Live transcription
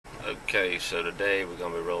Okay, so today we're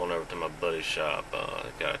going to be rolling over to my buddy's shop.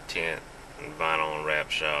 Got a tint and vinyl and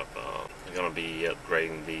wrap shop. We're going to be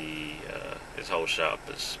upgrading his whole shop.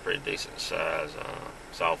 It's pretty decent size.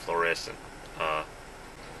 It's all fluorescent.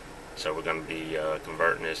 So we're going to be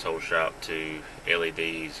converting this whole shop to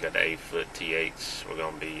LEDs. Got the 8-foot T8s. We're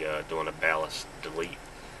going to be doing a ballast delete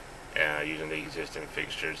using the existing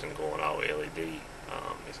fixtures and going all LED.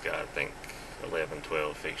 It's got, I think, 11,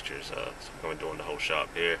 12 fixtures. So we're going to be doing the whole shop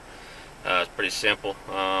here. It's pretty simple.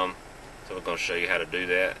 So we're going to show you how to do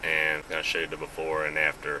that, and I'm going to show you the before and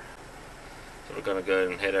after. So we're going to go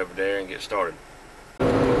ahead and head over there and get started.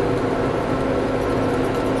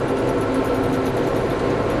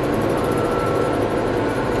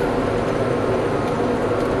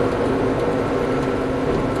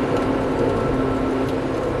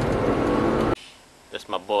 That's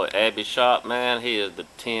my boy Abby's shop, man. He is the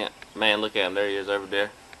tint man. Look at him, there he is over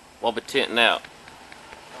there. What we tinting out?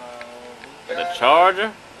 The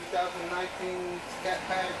Charger? 2019 Scat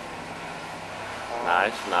Pack.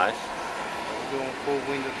 Nice. We're doing full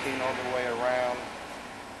window tint all the way around.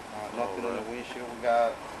 Nothing on the windshield. We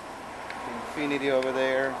got Infinity over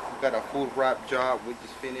there. We got a full wrap job. We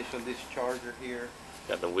just finished on this Charger here.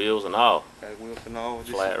 Got the wheels and all. Got wheels and all. This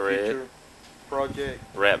Flat is a red. future project.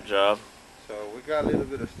 Wrap job. So we got a little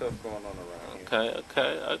bit of stuff going on around here.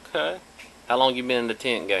 Okay. How long you been in the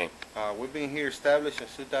tint game? We've been here established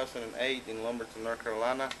since 2008 in Lumberton, North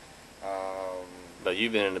Carolina. But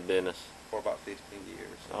you've been in the business For about 15 years.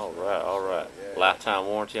 All right. Yeah. Lifetime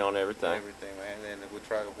warranty on everything. Everything, man. And we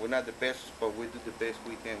try. We're not the best, but we do the best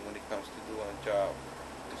we can when it comes to doing a job.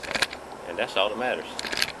 And that's all that matters.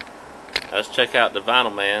 Let's check out the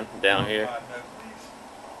vinyl man down here.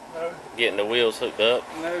 No. Getting the wheels hooked up.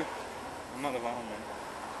 No. I'm not the vinyl man.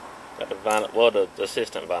 Got the vinyl, well, the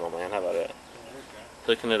assistant vinyl man. How about that?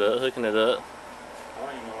 Hooking it up. I don't even know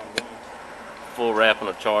what I'm doing. Full wrap on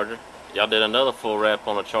a Charger. Y'all did another full wrap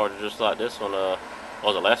on a Charger just like this one. What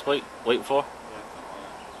was it, last week? Week before?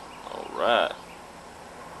 Yeah. All right.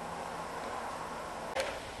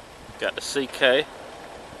 Got the CK.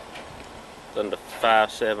 Done the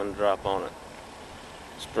 5.7 drop on it.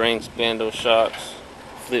 Spring spindle shocks,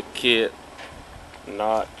 flip kit,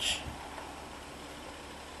 notch.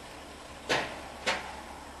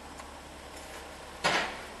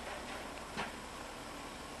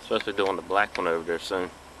 Supposed to be doing the black one over there soon.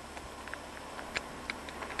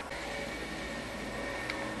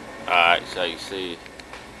 Alright, so you see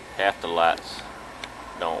half the lights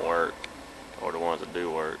don't work, or the ones that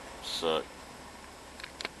do work suck.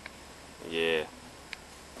 Yeah.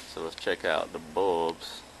 So let's check out the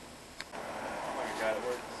bulbs.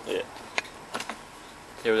 Yeah.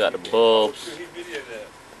 Here we got the bulbs.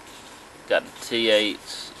 Got the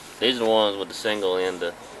T8s. These are the ones with the single end,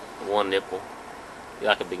 the one nipple. You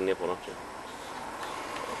like a big nipple, don't you?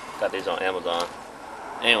 Got these on Amazon.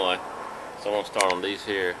 Anyway, so I'm going to start on these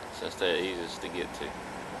here since they're the easiest to get to.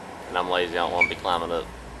 And I'm lazy, I don't want to be climbing up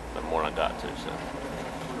the more than I got to. So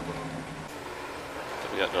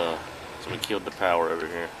we got so we killed the power over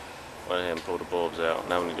here. Went ahead and pull the bulbs out.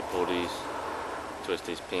 Now we need to pull these, twist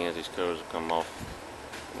these pins, these covers will come off.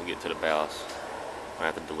 We'll get to the ballast. I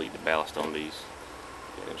have to delete the ballast on these.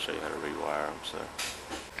 I'm going to show you how to rewire them. So.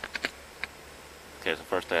 Okay, so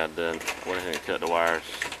first thing I've done, went ahead and cut the wires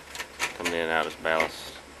coming in and out of this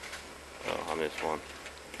ballast on this one,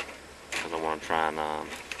 because I want to try and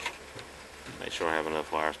make sure I have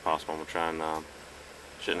enough wire as possible. I'm going to try and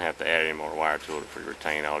shouldn't have to add any more wire to it if we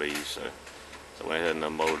retain all these. So I went ahead and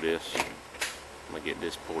unmolded this. I'm going to get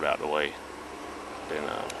this pulled out of the way, then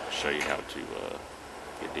show you how to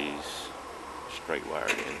get these straight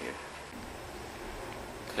wired in here.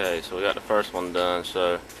 Okay, so we got the first one done.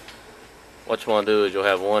 So what you want to do is you'll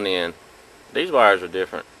have one end. These wires are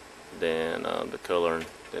different than the color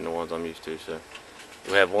than the ones I'm used to. So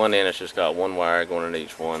you'll have one end that's just got one wire going in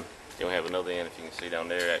each one. You'll have another end, if you can see down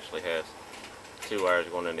there, it actually has two wires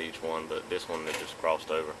going into each one, but this one is just crossed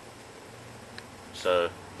over. So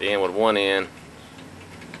the end with one end,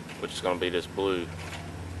 which is going to be this blue,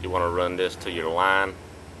 you want to run this to your line,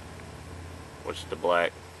 which is the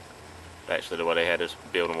black. Actually, the way they had this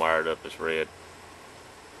building wired up is red,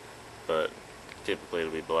 but typically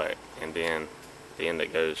it'll be black. And then the end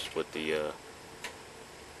that goes with the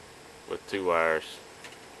with two wires,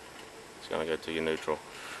 it's going to go to your neutral.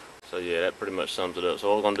 So yeah, that pretty much sums it up. So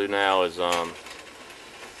what we're going to do now is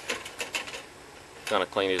kind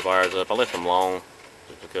of clean these wires up. I left them long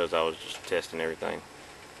just because I was just testing everything.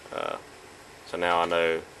 So now I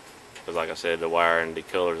know, because like I said, the wire and the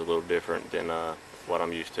color is a little different than what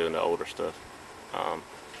I'm used to in the older stuff.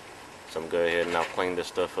 So I'm going to go ahead and I'll clean this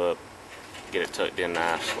stuff up get it tucked in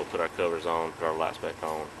nice. We'll put our covers on, put our lights back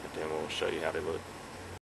on, and then we'll show you how they look.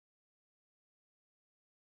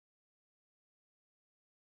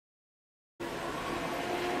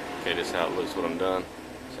 Okay, this is how it looks when I'm done.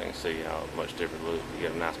 So you can see how much different it looks. You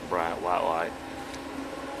get a nice bright white light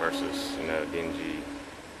versus, you know, dingy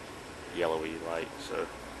yellowy light. So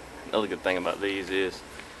another good thing about these is,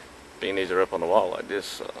 being these are up on the wall like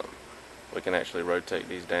this, we can actually rotate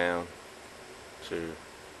these down to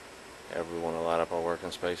however we want to light up our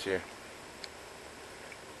working space here.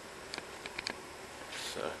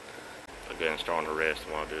 So I'll go ahead and start on the rest,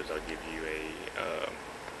 and what I'll do is I'll give you a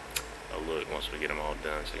look once we get them all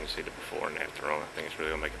done, so you can see the before and after on. I think it's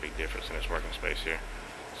really going to make a big difference in this working space here.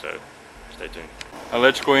 So stay tuned.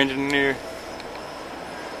 Electrical engineer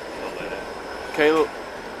Caleb,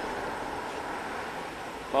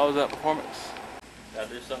 BallsOutPerformance. Gotta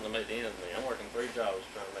do something to make the ends meet. I'm working 3 jobs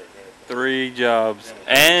trying to make the ends meet. 3 jobs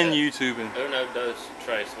and YouTubing. Who knows those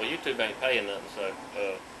Trace? Well, YouTube ain't paying nothing, so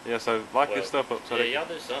Yeah, so like this stuff up. So yeah, y'all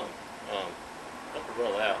do something. Help it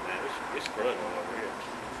roll out, man. We're struggling over here.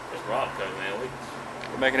 This rock coat, man.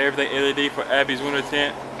 we're making everything LED for Abby's window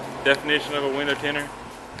tint. Definition of a window tinter.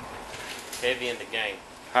 Heavy in the game.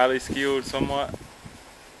 Highly skilled, somewhat.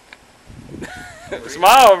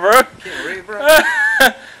 Smile, bro. Can't read, bro.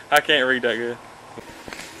 I can't read that good.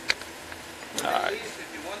 Alright.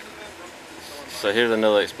 So here's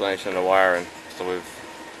another explanation of the wiring. So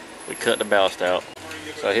we cut the ballast out.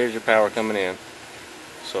 So here's your power coming in.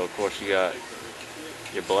 So of course you got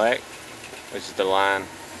your black, which is the line,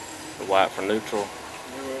 the white for neutral,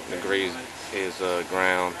 the green is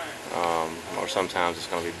ground, or sometimes it's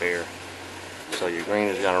going to be bare. So your green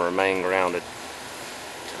is going to remain grounded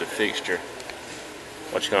to the fixture.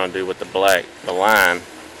 What you're going to do with the black, the line,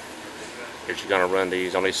 is you're going to run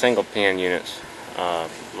these on these single pin units,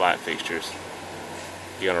 light fixtures.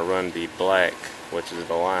 You're going to run the black, which is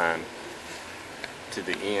the line, to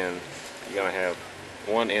the end. You're going to have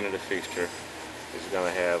one end of the fixture is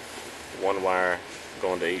going to have one wire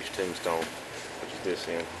going to each tombstone, which is this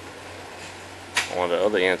end. On the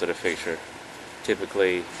other ends of the fixture,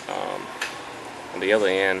 typically, on the other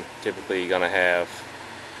end, typically you're going to have,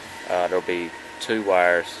 there'll be 2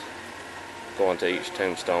 wires going to each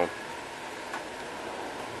tombstone.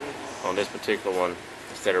 On this particular one,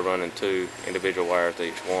 instead of running 2 individual wires to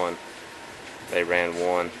each one, they ran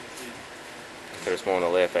one. There's one on the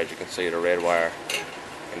left, as you can see, the red wire,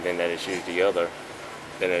 and then they just used the other.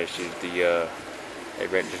 Then they just used the,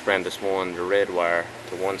 just ran this one, the red wire,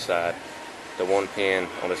 to one side, the one pin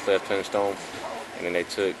on this left tombstone, and then they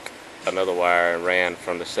took another wire and ran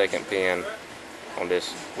from the second pin on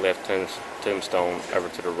this left tombstone over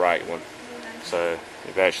to the right one. So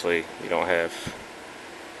you don't have,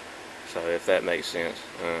 so if that makes sense,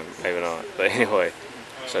 maybe not, but anyway,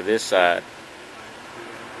 so this side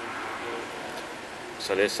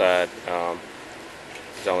is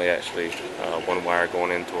only actually one wire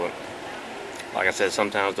going into it. Like I said,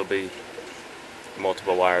 sometimes there'll be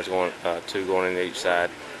multiple wires going, 2 going into each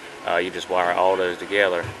side. You just wire all those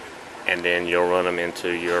together, and then you'll run them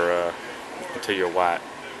into your white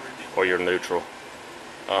or your neutral.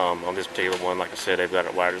 On this particular one, like I said, they've got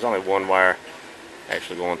it wired. There's only one wire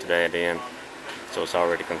actually going to that end, so it's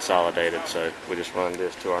already consolidated. So we just run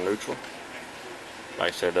this to our neutral. Like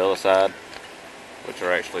I said, the other side, which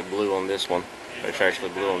are actually blue on this one, which are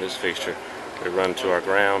actually blue on this fixture, we run to our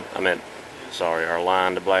ground. Our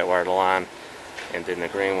line, the black wire, the line, and then the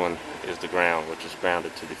green one is the ground, which is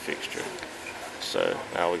grounded to the fixture. So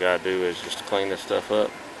now all we gotta do is just clean this stuff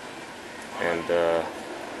up and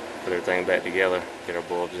put everything back together, get our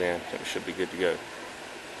bulbs in, and we should be good to go.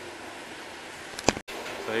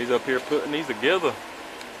 So he's up here putting these together.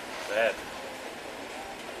 Bad.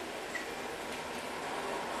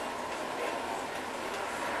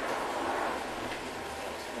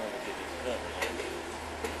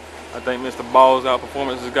 I think Mr.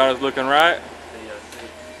 BallsOutPerformance has got us looking right.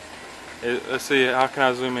 Let's see, how can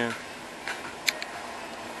I zoom in?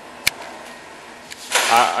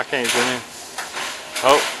 I can't zoom in.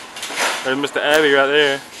 Oh, there's Mr. Abby right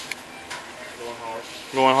there. Going hard.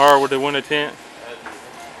 Going hard with the window tint.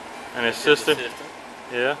 And his sister.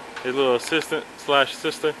 Yeah, his little assistant slash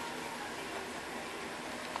sister.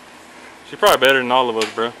 She's probably better than all of us,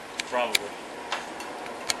 bro. Probably.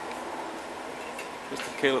 Mr.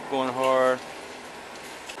 Caleb going hard.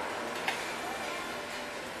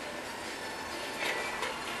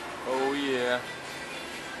 Oh yeah.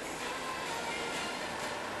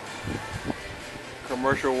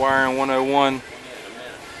 Commercial wiring 101.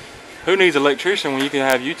 Who needs an electrician when you can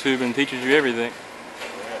have YouTube and teaches you everything?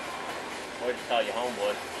 What'd you call your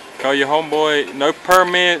homeboy? Call your homeboy. No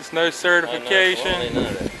permits, no Oh, no, certification. we don't need none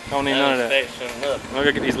of that. Don't need none of that. Inspection, nothing.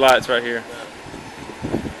 Look at these lights right here.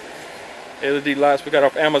 LED lights we got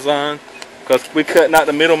off Amazon because we cutting out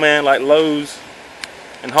the middleman like Lowe's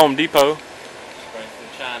and Home Depot. Spring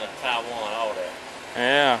from China, Taiwan, all that.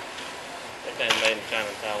 Yeah. Everything made in China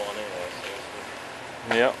and Taiwan anyway.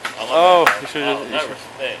 So Yep. I love Oh, that. you should Oh, just. no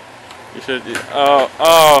respect. You should.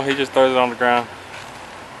 Oh, he just throws it on the ground.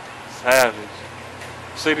 Savage.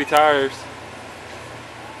 City tires.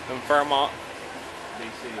 Them Fairmont.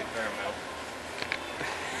 DC and Fairmount.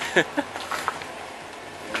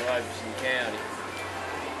 In Robertson County.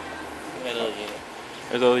 That other unit.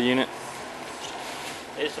 There's other unit.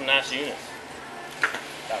 There's some nice units.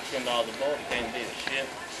 About $10 a bulb, you can't beat it. Shit.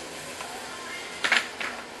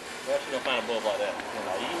 Where else you gonna find a bulb like that?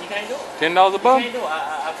 You can't do it. $10 a bulb? You can't do it.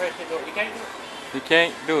 I appreciate it. You can't do it. You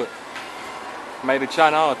can't do it. Made in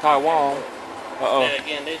China or Taiwan. Uh-oh. Then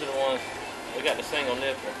again, these are the ones, they got the single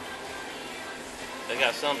nipple. They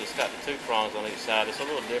got some that's got the two prongs on each side. It's a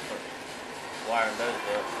little different wiring those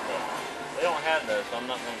up, but they don't have those, so I'm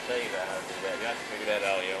not going to tell you how to do that. You have to figure that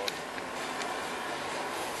out on your own.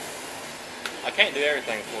 I can't do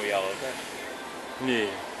everything for y'all, okay? Yeah.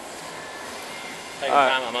 Take All right.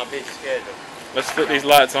 time on my busy schedule. Let's put these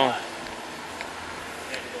lights on.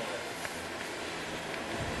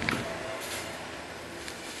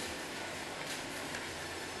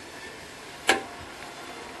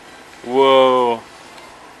 Whoa.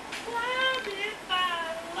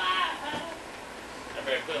 I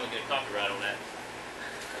better put them and get a copyright on that.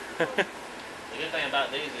 The good thing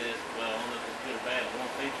about these is, well, I don't know if it's good or bad, but one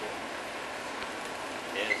feature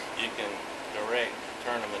is you can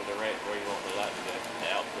turn them and direct where you want the light to go, the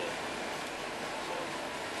output. So,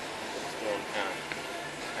 it's still kind of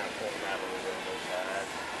pointing out a little bit on both sides.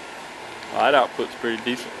 Light output's pretty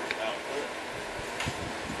decent. Output.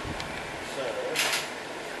 So,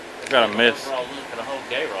 Got a miss. overall look at the whole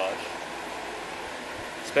garage,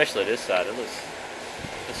 especially this side, it looks,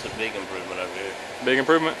 it's a big improvement over here. Big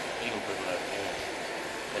improvement Big improvement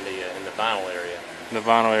over here in the vinyl area. in the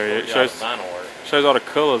vinyl area. It Shows shows the vinyl work. shows all the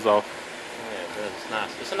colors off. Yeah, it does. It's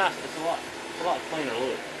nice. It's a lot cleaner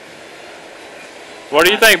look. What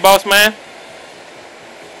do you think, boss man?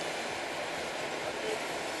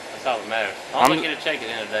 That's all that matters. I'm I'm gonna get a check at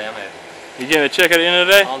the end of the day. I'm happy. You getting a check at the end of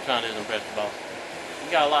the day? All I'm trying to do is impress the boss.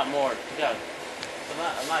 You got a lot more. You got a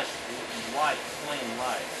nice white, clean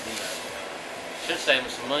light. You know, should save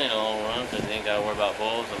us some money in the long run because you ain't got to worry about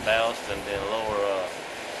bulbs and ballast and then lower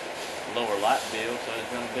light bill. So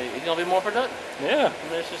it's gonna be more productive. Yeah.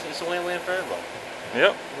 I mean, it's a win-win for everybody.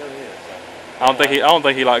 Yep. It really is. So, I don't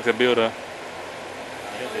think he likes to build a.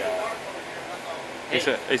 he'll be all right. He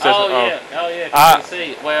says, Oh yeah. You can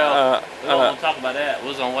see. Well, we don't want to talk about that. We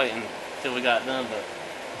was gonna wait until we got done, but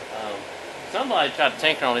somebody tried to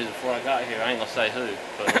tinker on these before I got here. I ain't gonna say who,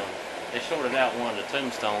 but they shorted out one of the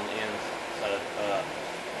tombstone ends. So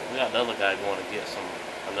we got the other guy going to get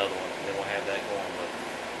another one, and then we'll have that going. But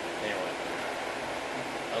anyway,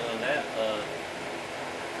 other than that,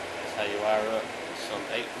 that's how you wire up some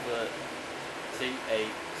 8-foot T8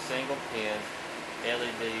 single pin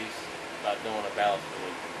LEDs by doing a ballast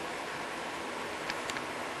release.